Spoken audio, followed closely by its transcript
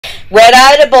Red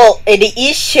Audible in the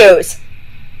East shoes.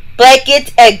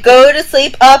 Blankets and go to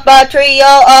sleep of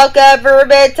Montreal, all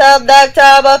governmental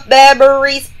knock-top of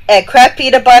memories, and crap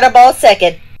peanut butter ball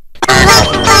second.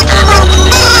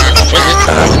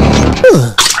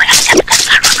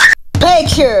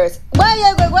 Pictures!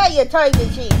 Why you time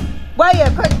machine? Why you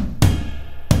put...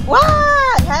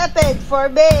 What happened for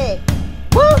me?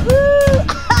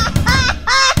 Woohoo!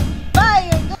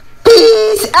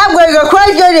 Peace! I'm gonna go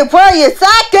crazy on you for you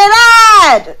suck it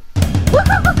out!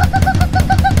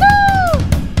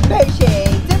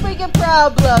 Patience, the freaking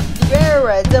problem.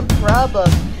 There's a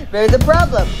problem. There's a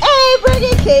problem. Every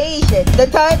occasion. The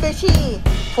time machine.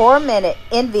 4 minute.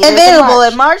 Available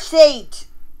in March 8th.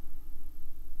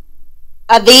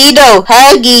 Avito,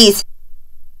 Huggies,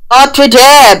 Ultra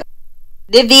Jab,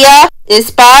 Nivea,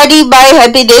 Inspired by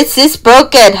Happiness is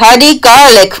Broken, Honey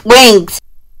Garlic, Wings.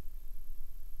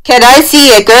 Can I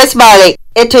see a girl smiling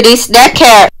into the snack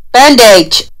hair,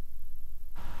 bandage?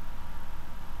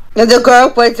 The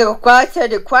girl puts across her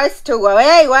request to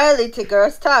hey, Wiley to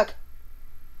girls talk.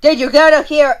 Did you get to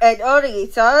hear and only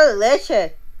saw listen?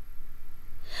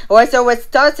 Also was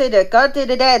tossing the gun to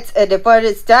the dance and the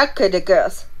party stuck to the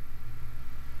girls.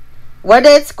 One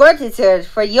day squirted search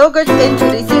for yogurt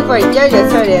introducing for ginger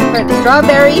soda for the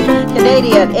strawberry,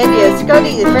 Canadian, Indian,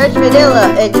 Scotty, the French vanilla,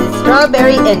 and the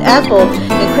strawberry and apple,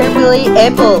 and creamy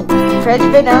apple, French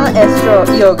vanilla and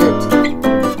yogurt.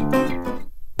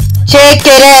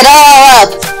 Shaking it all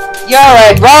up! You're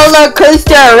a roller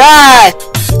coaster ride!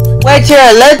 With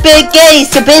your Olympic gaze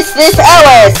to business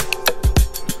hours!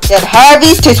 Then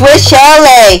Harvey's to Swiss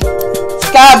Chalet!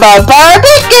 Got a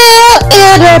barbecue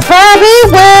in a Barbie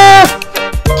world!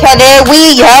 Can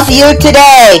we help you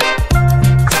today?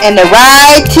 And the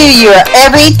ride to your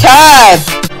every time!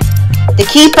 To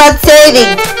keep on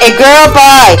saving, a girl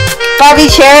buy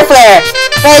Barbie chair flare,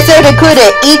 Faster to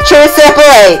couldn't eat your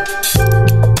separate!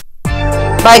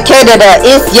 My Canada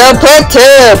is your pet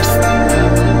tubes!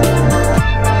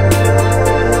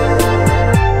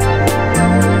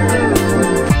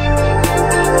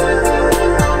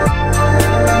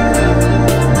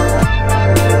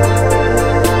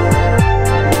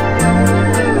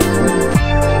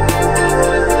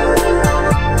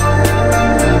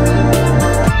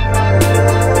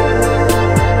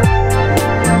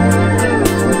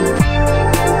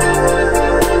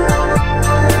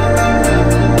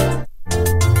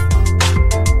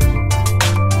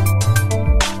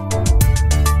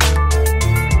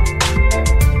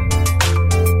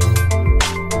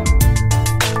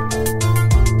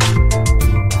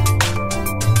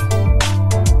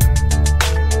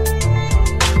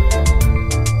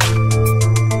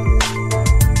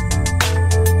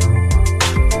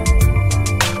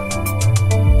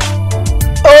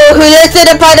 Who lives in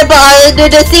a pineapple island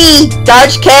in the sea?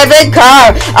 Dodge Kevin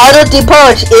Carr. Auto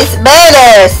deport is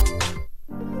manners.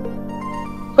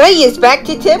 Ray is back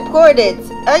to Tim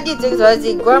Gordon's. Onions was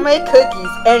the gourmet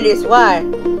cookies and his wife.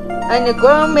 And the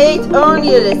gourmet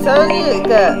onion is only the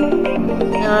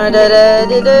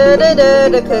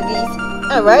cookies.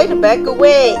 Alright, back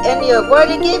away. And you're going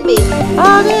to give me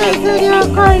all this and your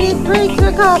garden drinks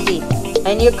or coffee.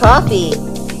 And your coffee.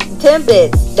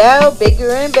 Timbits, now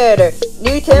bigger and better.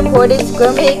 New Tim Hortons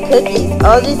gourmet cookies.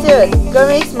 All desserts,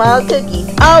 gourmet smile cookies.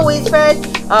 Always fresh,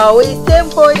 always Tim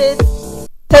Hortons.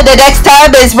 So the next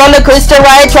time is roller coaster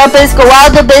ride, trumpets go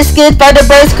out the biscuit,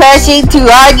 thunderbirds crashing to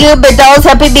argue, McDonald's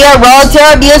helping me roll to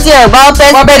a museum,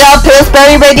 Muppets, warming up,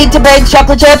 Pillsbury ready to bake,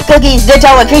 chocolate chip cookies,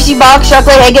 Nutella, Hershey box,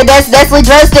 chocolate Haagen-Dazs, Nestle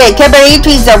drumstick, Cadbury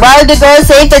trees, around the girl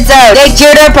safe and sound, Nick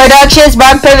Jr. Productions,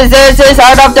 Mark Piven Services,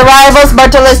 Art of the Rivals,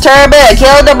 Martellus Turbine,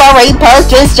 Kill the Murray,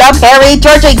 Post, Just Jump, Harry,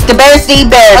 Torchings, the Bear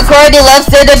Steam Bears, Accordion, Love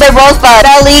Cinnamon, Roll Spot,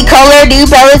 Valley, Color, New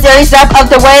Balance, Airy Step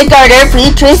of the Way Garter,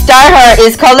 Free Twist Star Her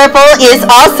is colorful, is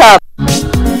awesome.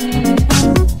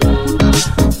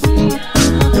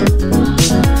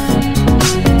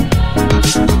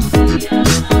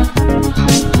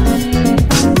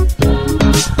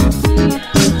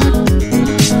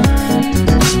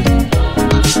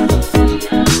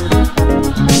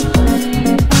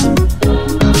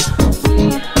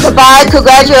 Goodbye,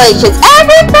 congratulations,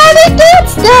 everybody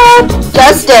gets them!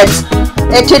 Justice,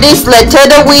 introduce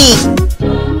Latina Week.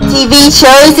 TV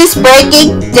shows is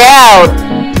breaking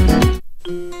down.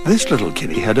 This little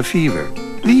kitty had a fever.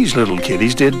 These little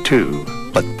kitties did too.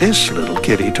 But this little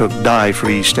kitty took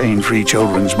dye-free, stain-free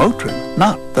children's Motrin,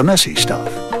 not the messy stuff.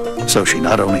 So she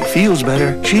not only feels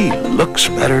better, she looks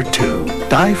better too.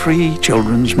 Dye-free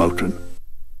children's Motrin.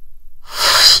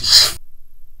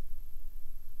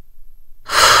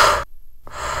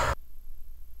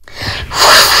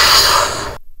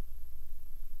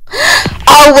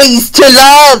 Always to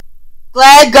love.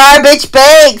 Glad garbage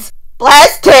bags.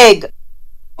 Plastic.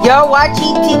 You're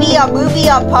watching TV or movie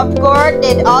or popcorn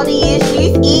and all the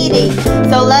issues eating.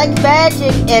 So like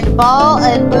magic and ball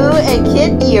and boo and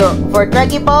kid you for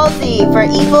Dragon Ball Z, for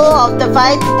evil of the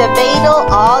fight, the fatal,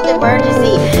 all the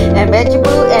emergency, and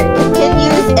vegetable and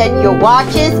continues and your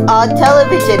watches on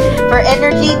television, for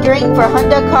energy drink, for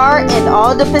Honda car and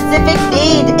all the Pacific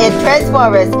need and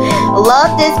Transformers.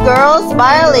 Love this girl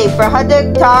smiling for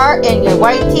Honda car and your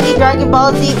YTV Dragon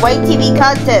Ball Z YTV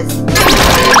contest.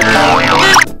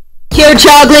 Pure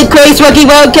chocolate craze, Rocky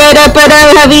Road, Canada, but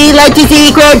I'm heavy, like to see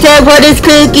quartet, what is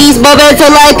cookies, moments are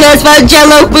like us, fun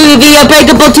jello movie,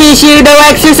 unbreakable tissue, no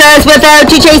exercise without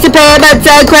you chase a pan, that's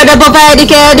incredible fighting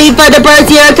candy, for the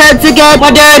birds here cuts again,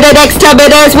 wonder the next time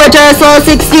it is, winter slow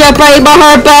 60, I pray my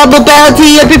heart, bubble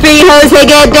bounty, every free hose,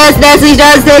 hang it, that's Nestle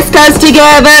does this, comes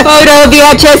together, photo,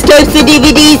 VHS, tapes, and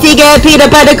DVDs, you get peanut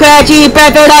butter, crunchy,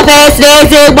 breakfast, off ass,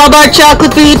 dancing, Walmart,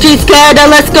 chocolate, food, treats, Canada,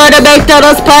 let's go to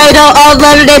McDonough, Pino, all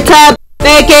loaded at top.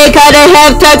 Pancake, cut and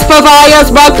half text profiles,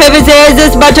 rock, paper,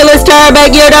 scissors, marcellus, turban,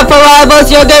 unit for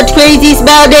rivals, yoga, crazy,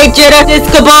 smell, nature,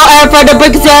 disco ball, air for the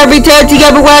bricks, return to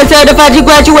everywhere, certified, you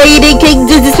graduating, kings,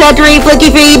 dispensary, flicky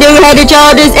free, new headed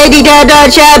shoulders, 80 down,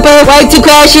 shampoo, white to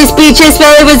crashes, speeches,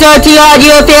 flavors, RT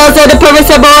audio, fails, and the purpose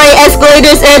of boy,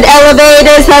 escalators, and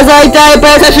elevators, has like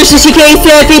diapers, sushi case,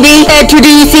 Symphony,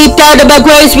 introducing, down to my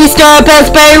grocery store,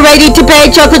 Pillsbury, ready to pay,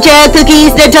 chocolate chip,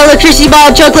 cookies, Nutella, Chrissy,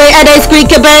 mild chocolate, and ice cream,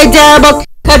 combined down,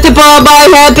 cut the ball by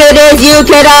happiness, you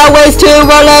can always do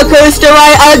roller coaster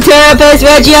ride on purpose,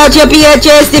 Regional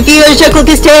Championships, the viewer chocolate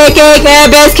is taking,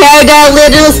 Airbus, countdown,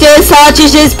 little still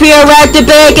sausages, pure rack the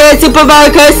bacon,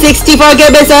 supermarket, 64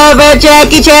 gamers over,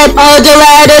 Jackie Chan, all the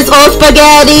ladders, all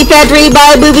spaghetti, factory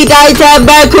by movie nights, and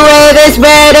microwave is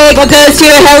ready, because to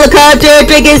a helicopter,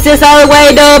 biggest is all the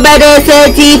way, no matter,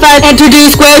 T5,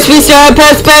 introduce grocery store,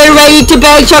 Pillsbury, ready to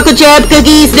bake, chocolate chip,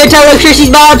 cookies, Nutella,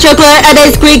 Hershey's mild chocolate, and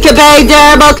ice cream, combined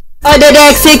down. On the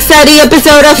next exciting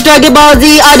episode of Dragon Ball Z,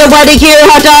 on the wedding here,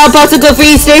 hot dog, popsicle,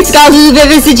 free sticks, Gahu,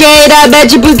 Vivis, Jada,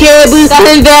 Magic Bouquet,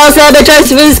 Gahu, Bell, Salmon,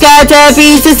 Transfer, Sky,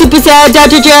 Taffy, Super Sad,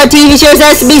 Dr. Joe, TV shows,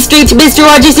 Sesame Street, Mr.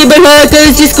 Rogers, Superhood,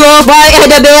 Goose to School, White, and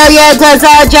Amelia, Class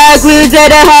on Jack, Who's at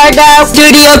a hard now,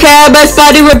 Studio Cameras,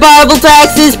 Body with Marvel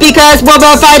taxes, because one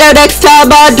more fight out next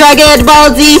time on Dragon Ball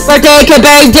Z, birthday,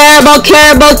 Cabang,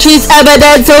 caramel treats,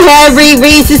 M&M's, so Henry,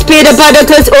 Reese's, peanut butter,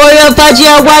 cause Oreo, Fudgy,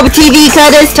 on YTV,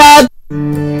 cut this time.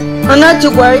 Oh, not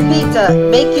to worry, pizza.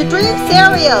 Make your dream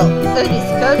cereal. Cookies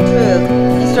come true.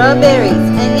 And strawberries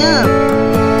and yum.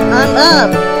 I'm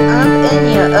up. I'm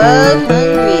in your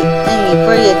hungry. Aiming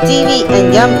for your TV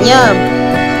and yum yum.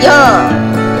 Yeah.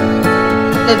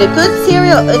 Now the good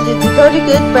cereal is to go to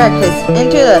good breakfast.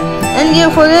 Into the and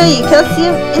for the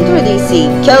calcium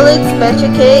introducing Kellogg's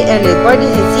Special K and the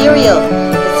borders of cereal.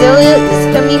 The cereal is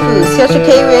coming through Special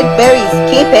K red berries.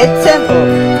 Keep it simple.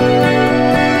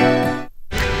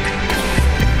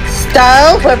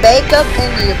 Style for makeup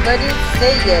and your buddy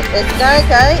say it. It's Sky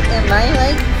Guy and my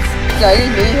like Sky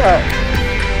New York.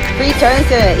 3 times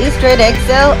the Easter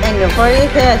XL and your 40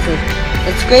 passes.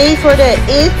 It's great for the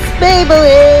It's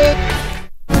Maybelline.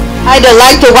 I don't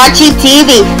like to watching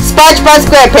TV. SpongeBob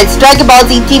SquarePants, Dragon Ball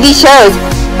Z TV shows.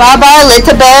 Baba,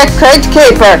 Little Bear, Kurt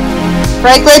Caper.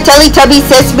 Franklin, Teletubby,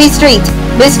 Sesame Street.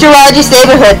 Mr. Rogers'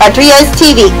 Neighborhood, Adria's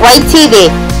TV, White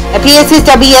TV. And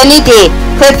PSSW NED.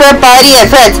 Clifford, Body, and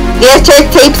Friends,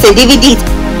 VHS tapes and DVDs,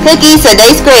 cookies and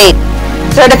ice cream.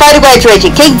 Certified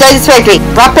graduation, King Dice Factory,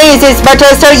 Rock Paces,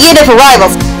 Martello Star Unit for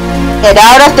Rivals. And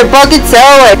out of the broken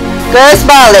soul, Girl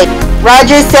Smiling,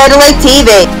 Rogers Satellite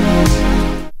TV.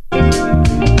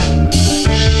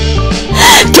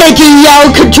 Taking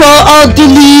out control of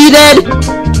deleted,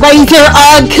 Razor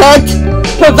uncut,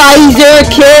 Provisor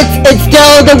kits, and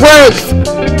still the works.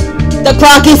 The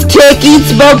clock is ticking,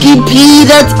 smoking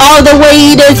peanuts, all the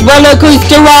way this roller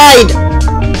coaster ride.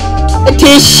 A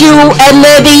tissue and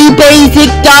living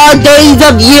basic dog days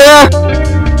of year.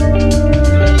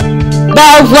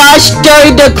 Mouthwash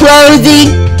during the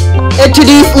closing.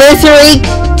 Introduce Listerine.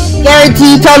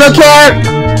 Guarantee total care.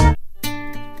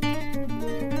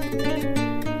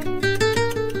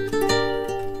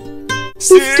 It's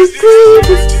the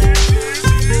greatest.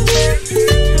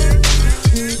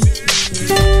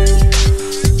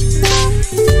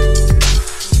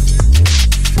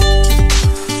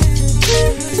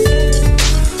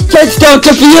 Touchdown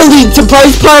to Fielding,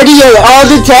 surprise party and all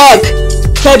the tech.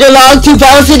 Catalog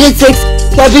 2006,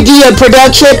 Capidia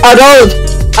production on old.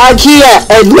 IKEA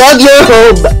and love your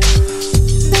home.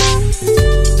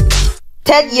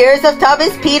 10 years of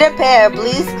Thomas Peter Pan,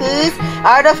 Blue's Clues,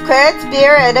 Art of Crafts,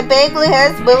 Beer, and a Bagley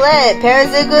has Bullet,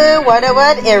 Parazugu,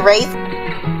 101, Erase.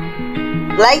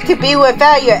 Like to be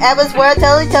without your Apple's World,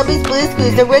 Teletubbies, Blue's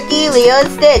Clues, The Rookie, Leo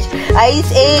and Stitch, Ice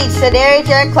Age, Scenario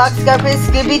Jack, Clock Scuppers,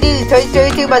 Scooby-Doo, Toy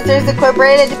Story 2, Monsters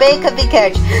Incorporated, The Bay, Comfy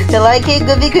Catch, The Lion King,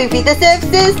 Goofy Goofy, The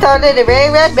Simpsons, Tony the Very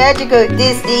Red, Magical,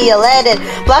 Disney, Aladdin,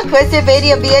 Blockbuster,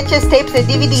 Video, VHS tapes, and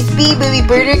DVD, Speed Movie,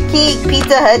 Burger King,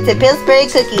 Pizza Hut, and Pillsbury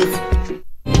Cookies.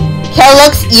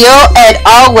 Kellogg's Yo and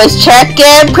Always Check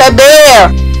In Premiere.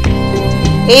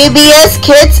 ABS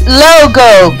Kids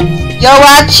logo.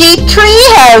 Yoachi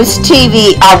Treehouse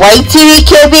TV on YTV.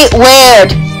 Keep it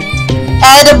weird.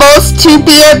 Animals 2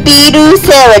 p.m. Beedoo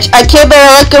sandwich. I came here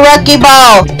like a rocky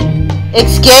ball.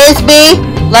 Excuse me.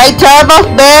 Lifetime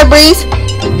of memories.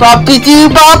 Bumpy doo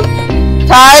bump.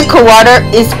 Thai water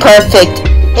is perfect.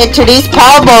 Introduce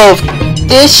Paul Move.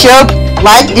 This show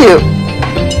like you.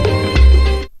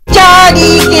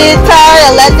 Johnny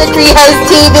Guitar, Alexandria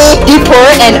TV,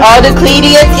 Deport and all the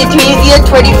ingredients Infusion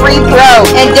 23 Pro,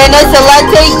 and Dennis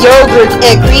Latte yogurt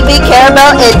and creamy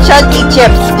caramel and chunky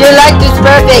chips. Your life is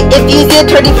perfect. Infusion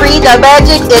 23, the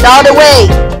magic in all the way.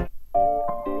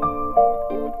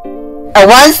 I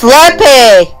want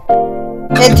Slurpee.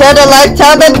 Until the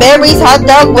lifetime of memories hot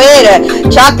dog waiter,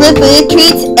 chocolate food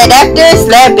treats, and after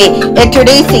Slurpee,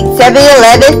 introducing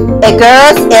 7-Eleven and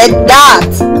Girls and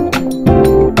Dots.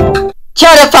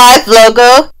 Channel 5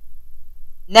 logo.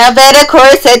 Nevada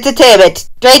Chorus Entertainment.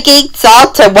 Drinking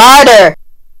salt and water.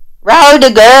 Round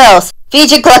the girls.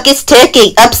 Feature clock is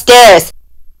ticking upstairs.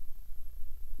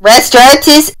 Restaurant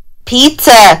is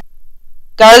pizza.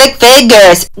 Garlic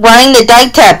fingers. Wine the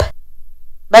dike tap.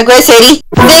 Magro City.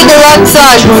 Sing along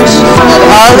songs. And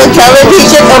all the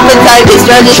television open time is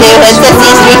run the day at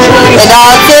Sesame Street. And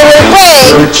also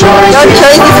way. Your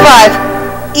choice is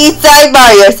 5. Eastside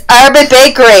Mario's Urban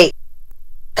Bakery.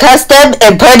 Custom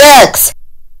and products.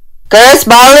 Girls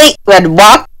Molly would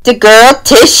walk the girl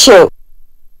tissue.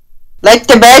 Like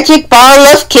the magic ball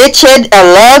of kitchen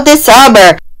along the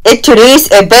summer.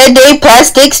 Introduce a Band-Aid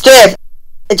plastic strip.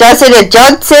 Johnson &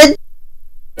 Johnson.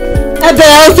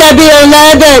 About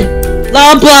 7-Eleven.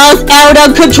 Long blouse out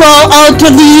of control all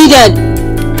deleted.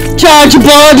 Charge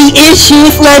body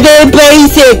issues living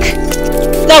basic.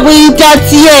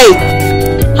 The.ca.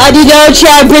 How do you know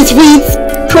Chambers reads?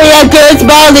 Korea Girls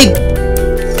Molly.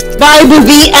 My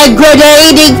movie and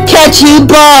grenading catching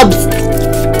bombs.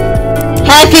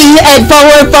 Happy and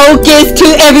forward focus to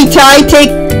every tactic.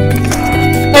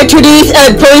 Introduce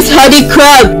and post honey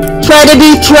crumb. Try to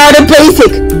be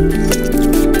basic.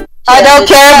 I don't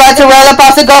care about Torella,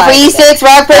 Pasta, Go for E6,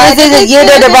 Rock, Paper, Scissors, you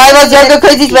know the rivals, Younger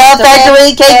Crazy Spell,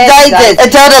 Factory, Cake, Sizes.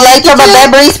 Until the lifetime of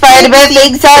memory, Spider-Man,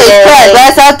 Things Out is cut.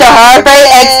 Blast out the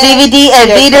Heartbreak, X-DVD, and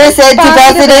Beaters in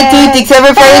 2002,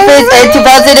 December 31st, and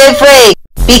 2003.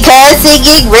 Because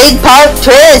singing, ring pop,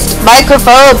 twist,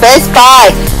 microphone, Best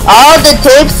Buy. All the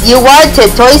tips you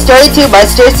wanted. Toy Story 2,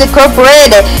 Monsters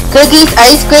Incorporated, Cookies,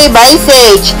 Ice Cream, Ice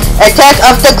Age, Attack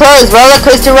of the Clones, Roller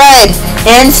Coaster Ride,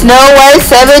 and Snow White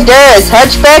 7 Doors,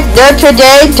 Hunchback, Notre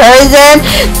Dame, Tarzan,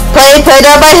 put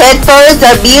on my headphones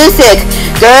of music.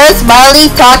 Girls, Molly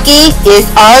talking is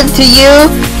on to you.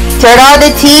 Turn on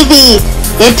the TV.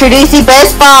 Introducing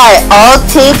Best Buy, all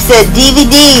tapes and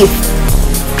DVDs.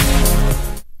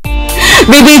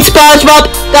 Repeat SpongeBob,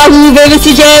 Yahoo, Vivid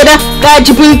Sujada, God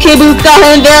Jabu, Kibu,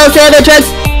 Gohan, Vale, Santa Trunks.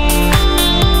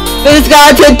 Vince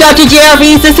God to Dr.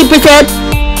 Jerry, the Super Set.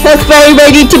 Very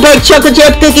ready to bake chocolate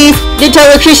chip cookies.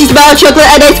 Nutella, Crunchy Smile, Chocolate,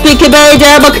 and Ice Cream, Cadbury,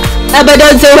 Dairy Milk.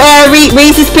 So Harry,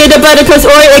 Reese's Peanut Butter Crust,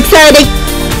 Oreo, exciting.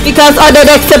 Because on the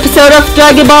next episode of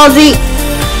Dragon Ball Z.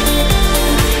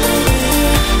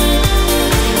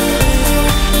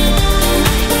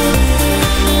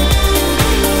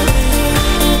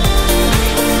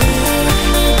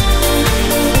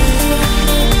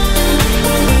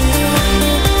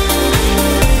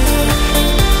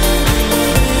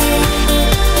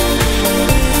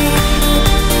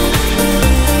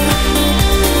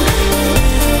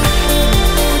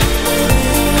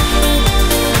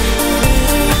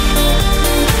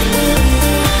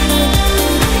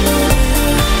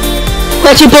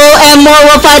 Ball and more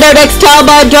will find out next time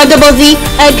on Dragon Ball Z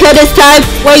and Curtis Time,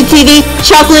 YTV,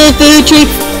 chocolate and food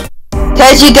treats.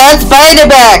 Cause you got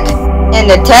Spider-Back and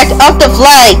Attack of the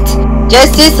Flight.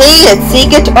 Justice League and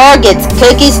Secret Organs,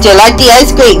 Cookies to like the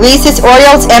ice cream, Reese's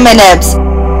Oreos, M&M's.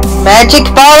 Magic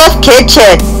Ball of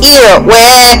Kitchen, Ew,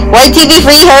 where YTV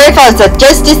free Harry Potter,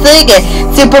 Justice League,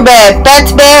 Superman,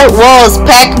 Batman, Wolves,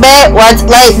 Pac-Man, What's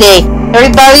Lightning.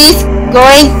 Everybody's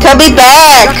coming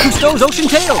back!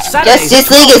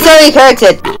 Justice League is very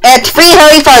corrected at free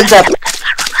Harry Potter.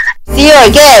 See you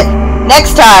again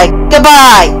next time.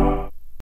 Goodbye.